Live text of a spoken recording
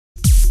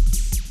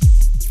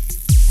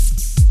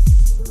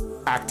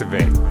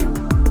activate.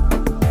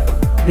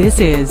 This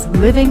is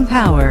Living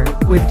Power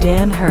with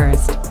Dan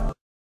Hurst.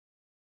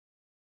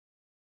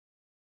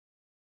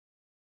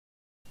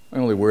 I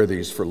only wear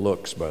these for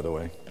looks, by the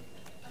way.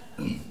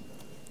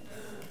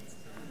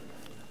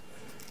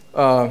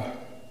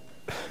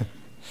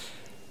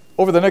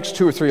 Over the next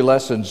 2 or 3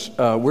 lessons,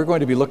 we're going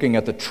to be looking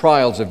at the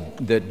trials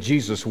that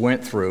Jesus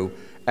went through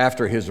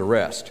after his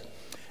arrest,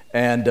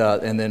 and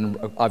then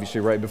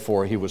obviously right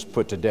before he was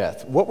put to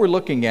death. What we're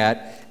looking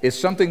at is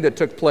something that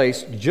took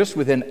place just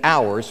within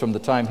hours from the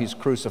time he's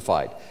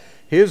crucified.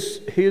 His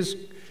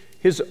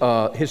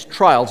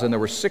trials, and there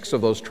were 6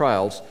 of those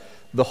trials.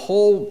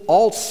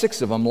 All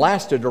 6 of them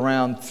lasted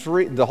around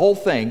 3. The whole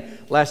thing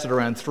lasted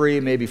around 3,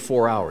 maybe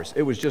 4 hours.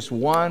 It was just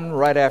one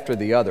right after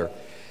the other,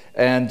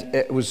 and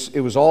it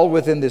was all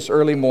within this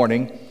early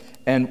morning.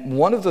 And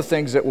one of the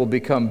things that will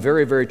become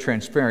very, very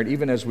transparent,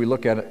 even as we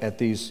look at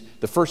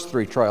the first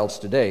 3 trials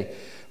today,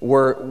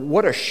 were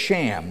what a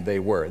sham they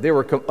were. They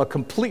were a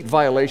complete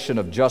violation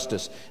of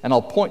justice, and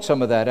I'll point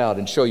some of that out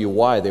and show you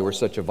why they were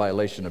such a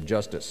violation of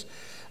justice.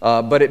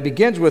 But it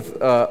begins with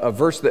the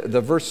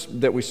verse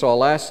that we saw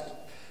last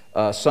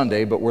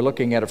Sunday, but we're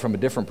looking at it from a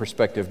different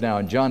perspective now.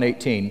 In John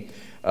 18,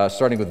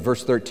 starting with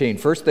verse 13,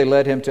 first they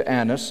led him to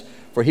Annas,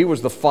 for he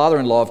was the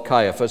father-in-law of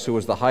Caiaphas, who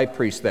was the high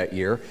priest that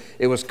year.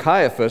 It was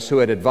Caiaphas who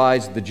had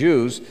advised the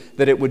Jews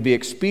that it would be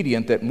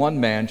expedient that one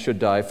man should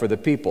die for the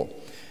people.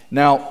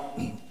 Now,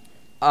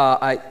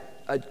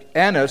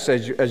 Annas,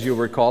 as you'll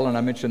recall, and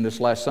I mentioned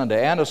this last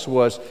Sunday, Annas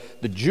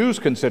the Jews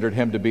considered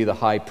him to be the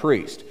high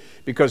priest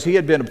because he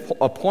had been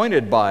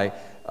appointed by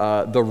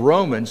the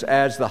Romans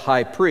as the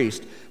high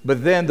priest,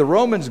 but then the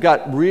Romans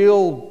got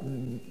real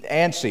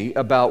antsy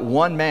about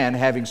one man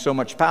having so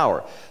much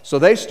power. So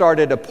they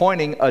started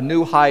appointing a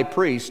new high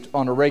priest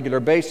on a regular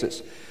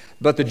basis.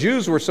 But the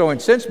Jews were so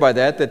incensed by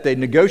that they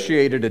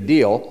negotiated a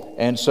deal,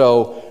 and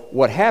so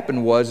what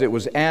happened was it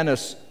was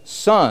Annas'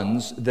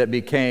 sons that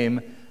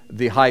became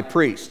the high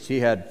priests. He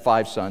had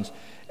 5 sons.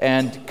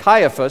 And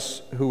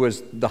Caiaphas, who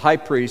was the high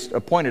priest,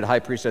 appointed high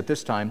priest at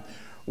this time,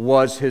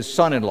 was his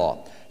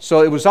son-in-law.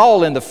 So it was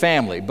all in the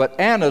family, but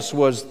Annas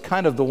was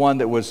kind of the one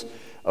that was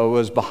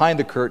behind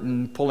the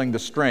curtain, pulling the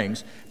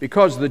strings,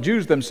 because the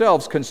Jews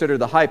themselves considered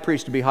the high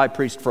priest to be high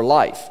priest for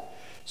life.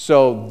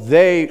 So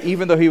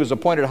even though he was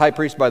appointed high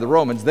priest by the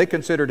Romans, they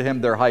considered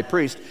him their high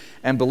priest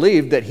and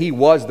believed that he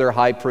was their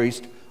high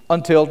priest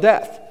until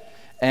death.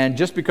 And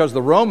just because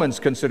the Romans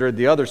considered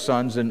the other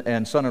sons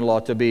and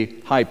son-in-law to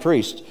be high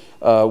priests,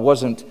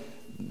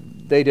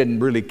 they didn't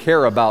really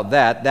care about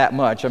that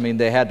much. I mean,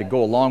 they had to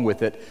go along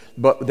with it,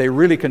 but they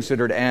really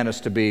considered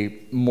Annas to be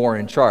more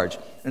in charge.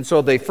 And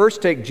so they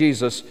first take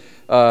Jesus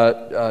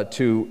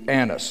to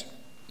Annas.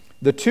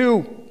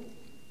 There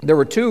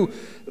were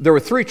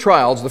 3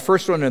 trials. The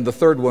first one and the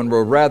third one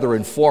were rather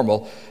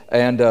informal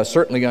and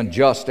certainly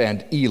unjust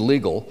and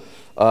illegal.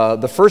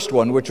 The first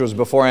one, which was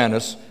before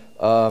Annas,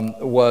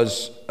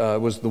 was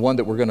the one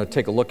that we're going to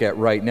take a look at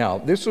right now.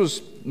 This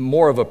was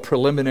more of a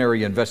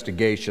preliminary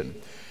investigation.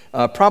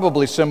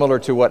 Probably similar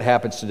to what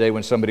happens today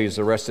when somebody is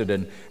arrested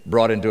and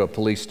brought into a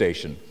police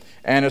station.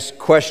 Annas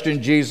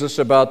questioned Jesus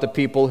about the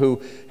people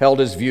who held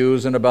his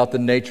views and about the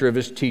nature of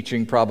his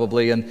teaching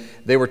probably, and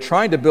they were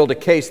trying to build a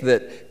case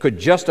that could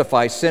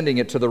justify sending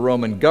it to the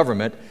Roman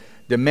government,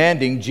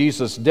 demanding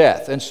Jesus'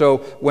 death. And so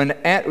when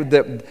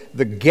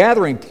the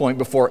gathering point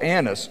before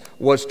Annas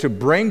was to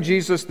bring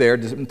Jesus there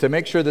to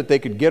make sure that they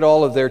could get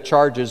all of their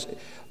charges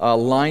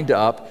lined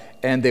up,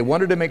 and they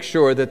wanted to make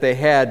sure that they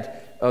had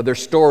their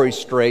story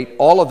straight,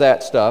 all of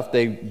that stuff.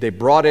 They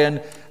brought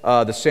in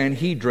the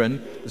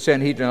Sanhedrin.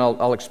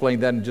 I'll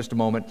explain that in just a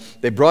moment.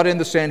 They brought in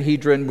the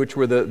Sanhedrin, which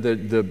were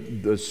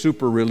the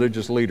super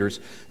religious leaders,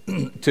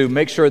 to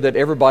make sure that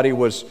everybody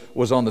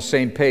was on the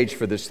same page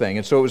for this thing.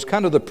 And so it was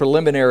kind of the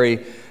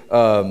preliminary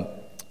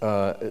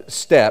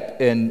step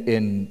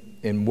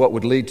in what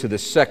would lead to the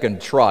second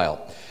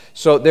trial.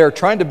 So they're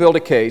trying to build a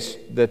case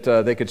that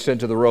they could send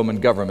to the Roman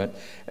government,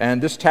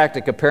 and this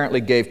tactic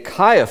apparently gave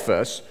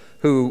Caiaphas,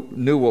 who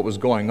knew what was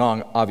going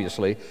on,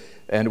 obviously,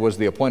 and was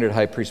the appointed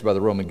high priest by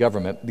the Roman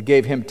government, it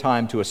gave him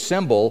time to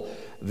assemble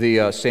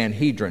the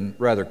Sanhedrin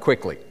rather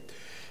quickly.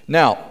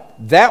 Now,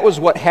 that was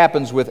what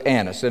happens with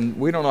Annas, and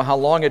we don't know how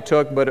long it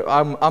took, but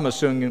I'm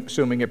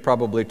assuming it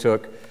probably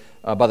took,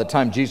 by the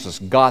time Jesus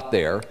got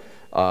there,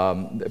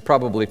 it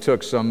probably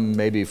took some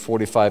maybe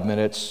 45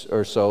 minutes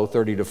or so,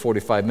 30 to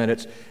 45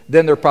 minutes.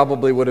 Then there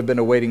probably would have been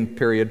a waiting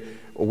period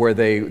where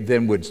they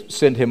then would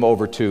send him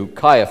over to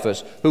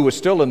Caiaphas, who was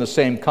still in the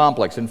same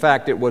complex. In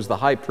fact, it was the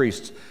high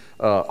priest's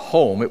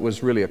home. It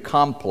was really a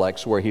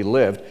complex where he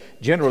lived.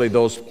 Generally,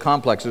 those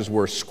complexes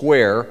were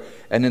square,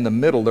 and in the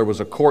middle there was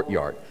a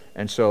courtyard.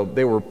 And so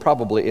they were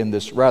probably in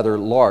this rather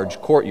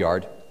large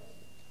courtyard.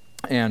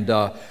 And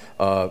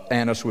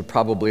Annas would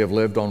probably have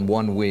lived on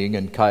one wing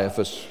and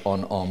Caiaphas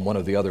on one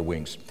of the other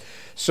wings.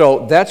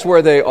 So that's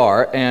where they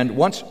are, and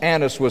once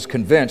Annas was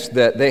convinced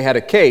that they had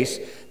a case,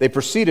 they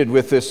proceeded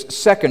with this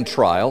second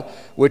trial,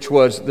 which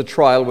was the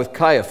trial with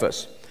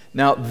Caiaphas.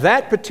 Now,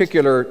 that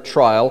particular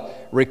trial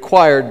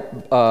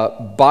required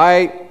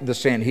by the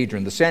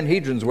Sanhedrin. The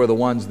Sanhedrins were the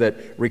ones that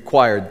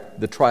required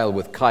the trial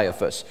with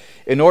Caiaphas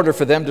in order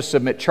for them to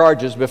submit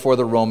charges before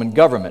the Roman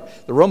government.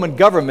 The Roman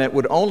government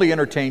would only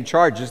entertain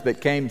charges that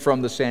came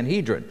from the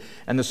Sanhedrin,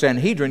 and the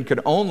Sanhedrin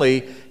could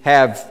only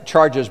have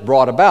charges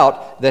brought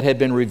about that had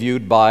been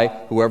reviewed by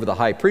whoever the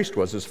high priest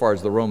was as far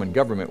as the Roman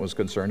government was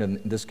concerned. In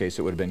this case,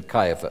 it would have been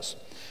Caiaphas.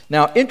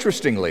 Now,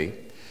 interestingly,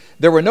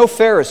 there were no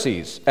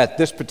Pharisees at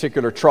this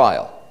particular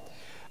trial,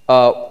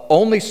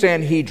 only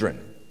Sanhedrin.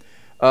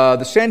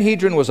 The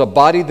Sanhedrin was a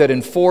body that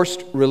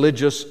enforced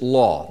religious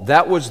law.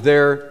 That was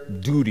their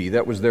duty,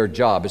 that was their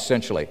job,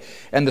 essentially.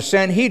 And the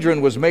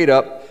Sanhedrin was made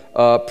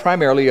up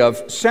primarily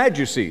of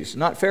Sadducees,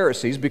 not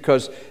Pharisees,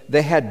 because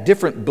they had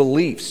different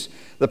beliefs.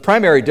 The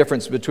primary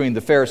difference between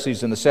the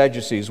Pharisees and the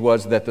Sadducees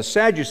was that the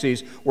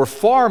Sadducees were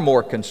far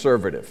more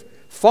conservative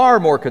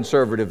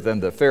than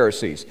the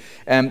Pharisees.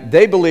 And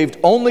they believed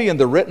only in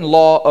the written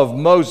law of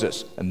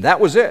Moses, and that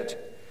was it.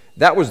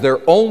 That was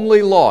their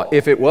only law.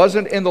 If it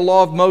wasn't in the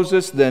law of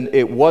Moses, then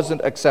it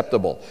wasn't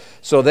acceptable.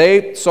 So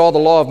they saw the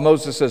law of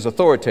Moses as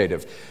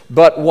authoritative.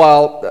 But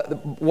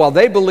while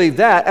they believed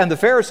that, and the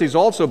Pharisees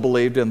also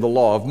believed in the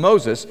law of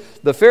Moses,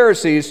 the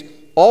Pharisees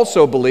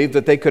also believed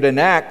that they could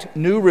enact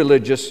new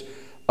religious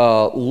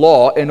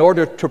law in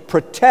order to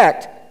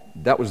protect,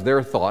 that was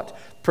their thought,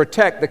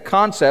 protect the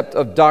concept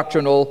of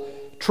doctrinal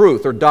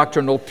truth or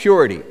doctrinal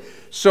purity.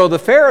 So the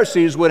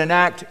Pharisees would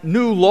enact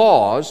new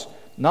laws,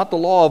 not the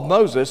law of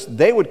Moses.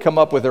 They would come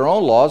up with their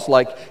own laws,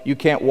 like you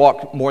can't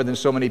walk more than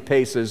so many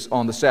paces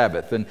on the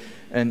Sabbath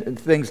and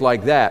things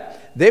like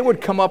that. They would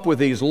come up with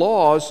these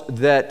laws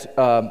that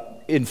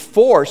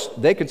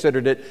enforced, they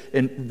considered it,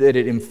 that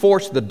it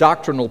enforced the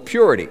doctrinal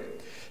purity.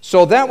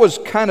 So that was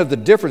kind of the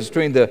difference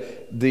between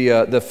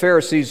the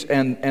Pharisees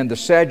and the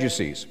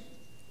Sadducees.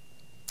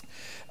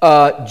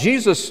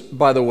 Jesus,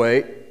 by the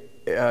way,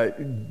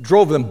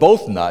 drove them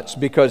both nuts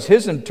because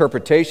his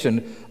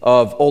interpretation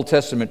of Old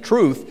Testament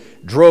truth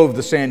drove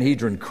the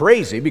Sanhedrin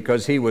crazy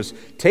because he was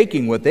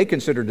taking what they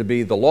considered to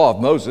be the law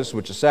of Moses,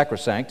 which is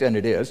sacrosanct, and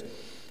it is,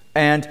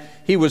 and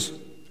he was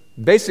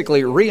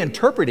basically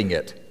reinterpreting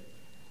it,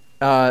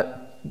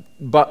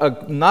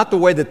 but not the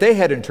way that they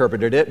had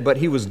interpreted it, but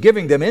he was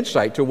giving them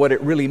insight to what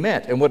it really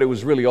meant and what it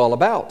was really all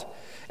about.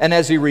 And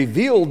as he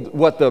revealed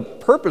what the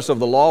purpose of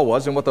the law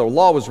was and what the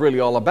law was really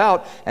all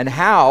about and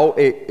how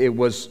it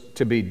was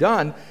to be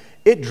done,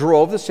 it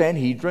drove the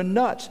Sanhedrin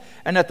nuts.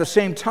 And at the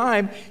same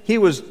time, he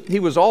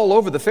was all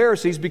over the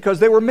Pharisees because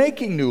they were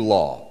making new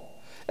law.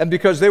 And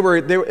because they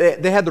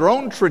had their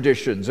own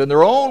traditions and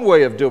their own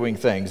way of doing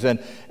things.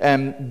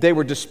 And they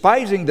were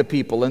despising the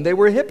people and they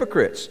were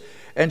hypocrites.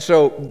 And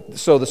so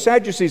the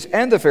Sadducees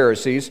and the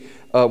Pharisees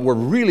were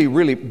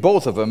really,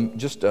 both of them,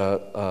 just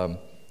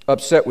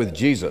upset with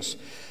Jesus.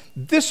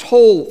 This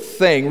whole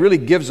thing really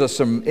gives us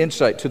some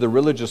insight to the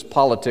religious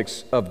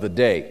politics of the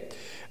day.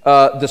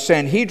 The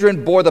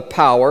Sanhedrin bore the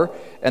power,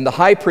 and the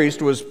high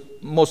priest was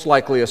most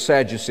likely a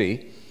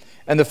Sadducee,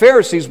 and the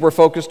Pharisees were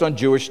focused on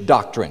Jewish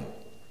doctrine.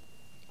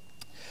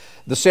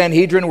 The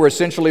Sanhedrin were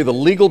essentially the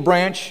legal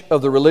branch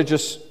of the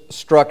religious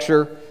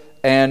structure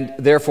and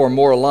therefore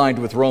more aligned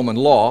with Roman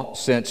law,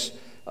 since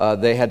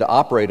they had to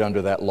operate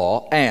under that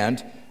law,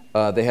 and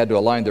they had to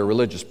align their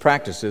religious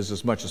practices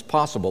as much as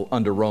possible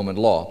under Roman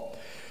law.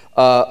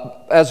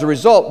 As a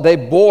result, they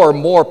bore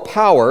more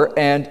power,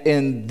 and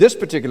in this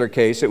particular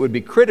case, it would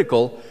be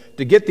critical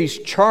to get these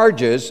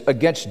charges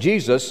against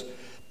Jesus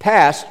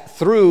passed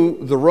through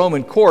the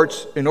Roman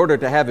courts in order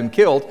to have him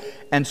killed,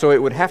 and so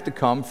it would have to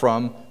come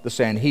from the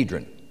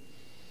Sanhedrin.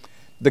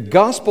 The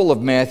Gospel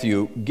of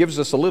Matthew gives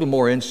us a little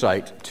more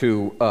insight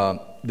to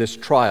this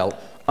trial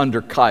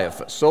under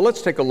Caiaphas. So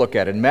let's take a look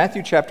at it. In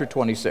Matthew chapter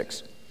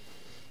 26.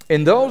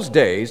 In those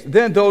days,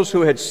 then those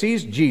who had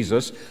seized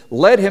Jesus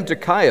led him to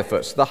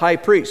Caiaphas, the high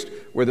priest,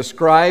 where the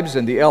scribes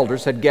and the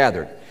elders had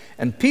gathered.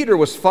 And Peter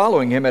was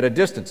following him at a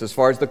distance as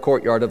far as the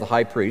courtyard of the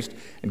high priest,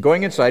 and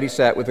going inside he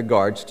sat with the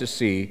guards to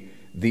see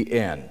the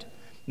end.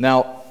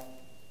 Now,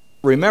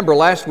 remember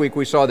last week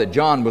we saw that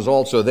John was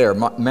also there.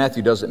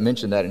 Matthew doesn't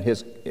mention that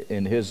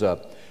in his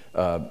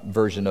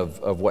version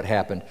of what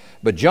happened.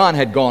 But John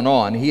had gone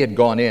on, he had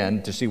gone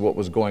in to see what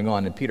was going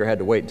on, and Peter had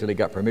to wait until he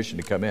got permission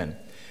to come in.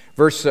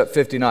 Verse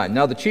 59,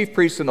 now the chief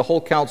priests and the whole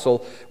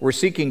council were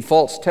seeking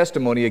false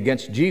testimony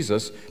against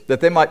Jesus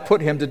that they might put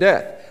him to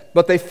death.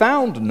 But they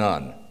found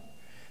none,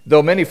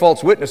 though many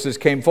false witnesses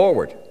came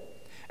forward.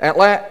 At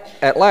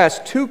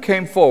last, two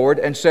came forward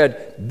and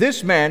said,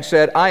 this man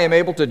said, I am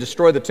able to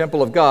destroy the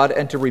temple of God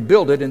and to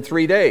rebuild it in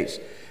 3 days.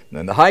 And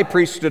then the high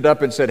priest stood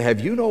up and said, have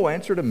you no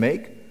answer to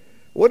make?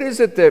 What is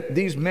it that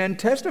these men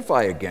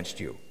testify against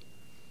you?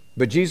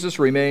 But Jesus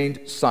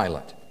remained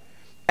silent.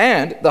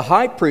 And the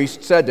high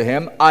priest said to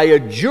him, I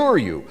adjure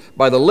you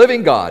by the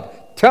living God,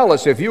 tell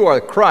us if you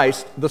are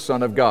Christ, the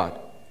Son of God.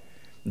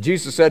 And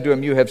Jesus said to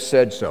him, you have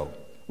said so,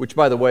 which,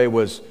 by the way,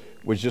 was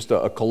just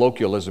a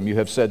colloquialism. You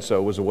have said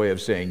so was a way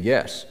of saying,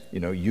 yes,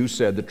 you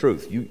said the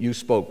truth. You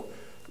spoke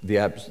the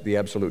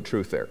absolute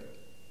truth there.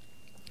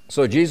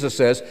 So Jesus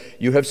says,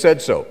 "You have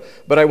said so.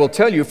 But I will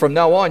tell you, from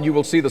now on you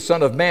will see the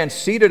Son of Man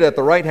seated at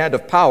the right hand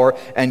of power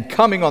and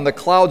coming on the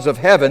clouds of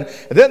heaven."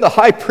 And then the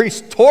high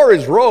priest tore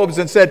his robes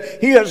and said,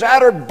 He has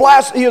uttered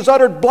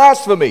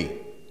blasphemy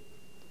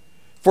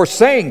for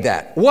saying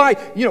that. Why?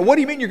 What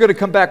do you mean you're going to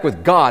come back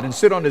with God and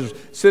sit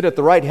at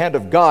the right hand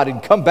of God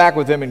and come back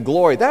with Him in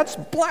glory? That's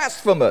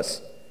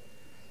blasphemous.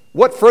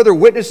 What further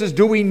witnesses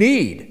do we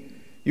need?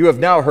 You have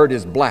now heard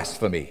his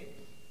blasphemy.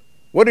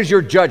 What is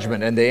your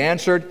judgment? And they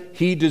answered,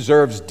 He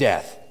deserves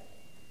death.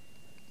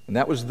 And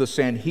that was the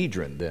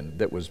Sanhedrin then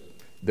that was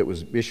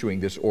issuing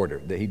this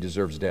order, that he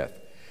deserves death.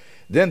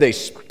 Then they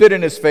spit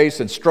in his face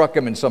and struck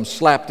him, and some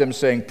slapped him,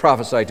 saying,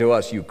 "Prophesy to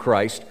us, you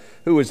Christ.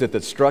 Who is it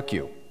that struck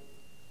you?"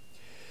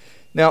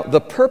 Now, the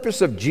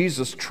purpose of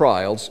Jesus'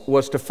 trials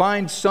was to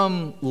find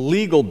some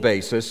legal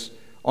basis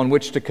on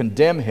which to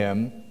condemn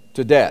him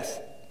to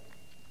death.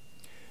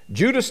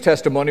 Judas'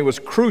 testimony was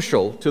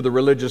crucial to the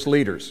religious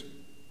leaders,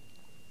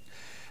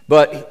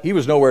 but he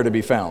was nowhere to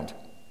be found.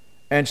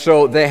 And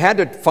so they had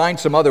to find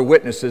some other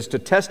witnesses to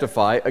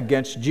testify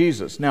against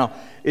Jesus. Now,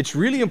 it's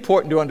really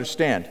important to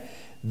understand,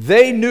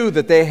 they knew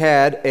that they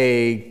had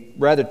a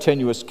rather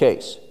tenuous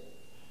case.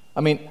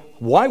 I mean,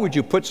 why would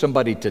you put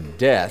somebody to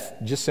death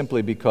just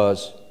simply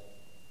because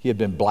he had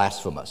been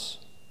blasphemous?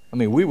 I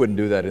mean, we wouldn't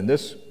do that in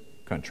this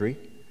country,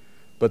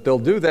 but they'll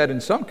do that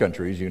in some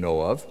countries you know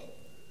of.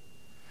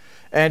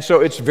 And so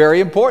it's very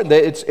important.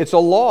 It's a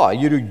law.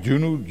 You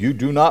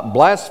do not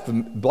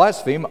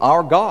blaspheme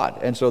our God.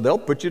 And so they'll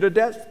put you to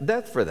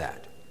death for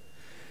that.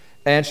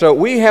 And so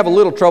we have a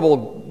little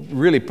trouble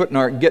really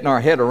getting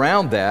our head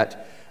around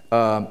that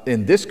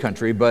in this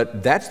country,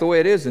 but that's the way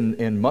it is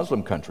in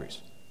Muslim countries.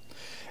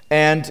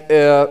 And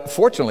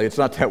fortunately, it's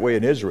not that way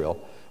in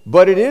Israel,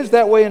 but it is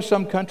that way in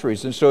some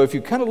countries. And so if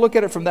you kind of look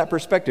at it from that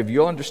perspective,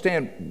 you'll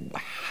understand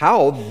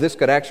how this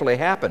could actually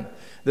happen,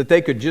 that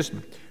they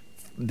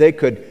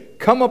could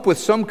come up with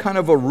some kind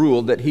of a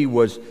rule that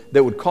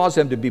would cause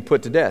him to be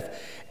put to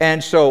death.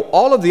 And so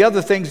all of the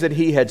other things that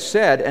he had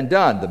said and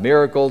done, the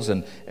miracles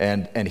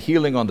and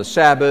healing on the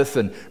Sabbath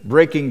and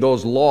breaking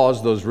those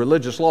laws, those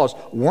religious laws,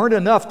 weren't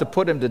enough to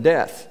put him to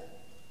death.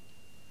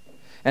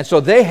 And so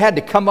they had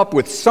to come up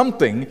with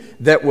something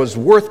that was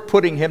worth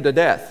putting him to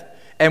death.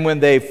 And when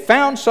they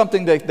found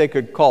something that they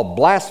could call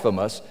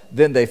blasphemous,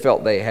 then they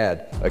felt they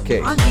had a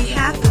case. On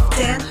behalf of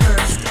Dan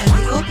Hurst and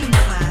the Open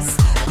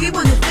Class, we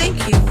want to thank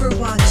you for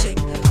watching.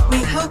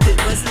 We hope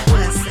it was a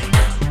blessing.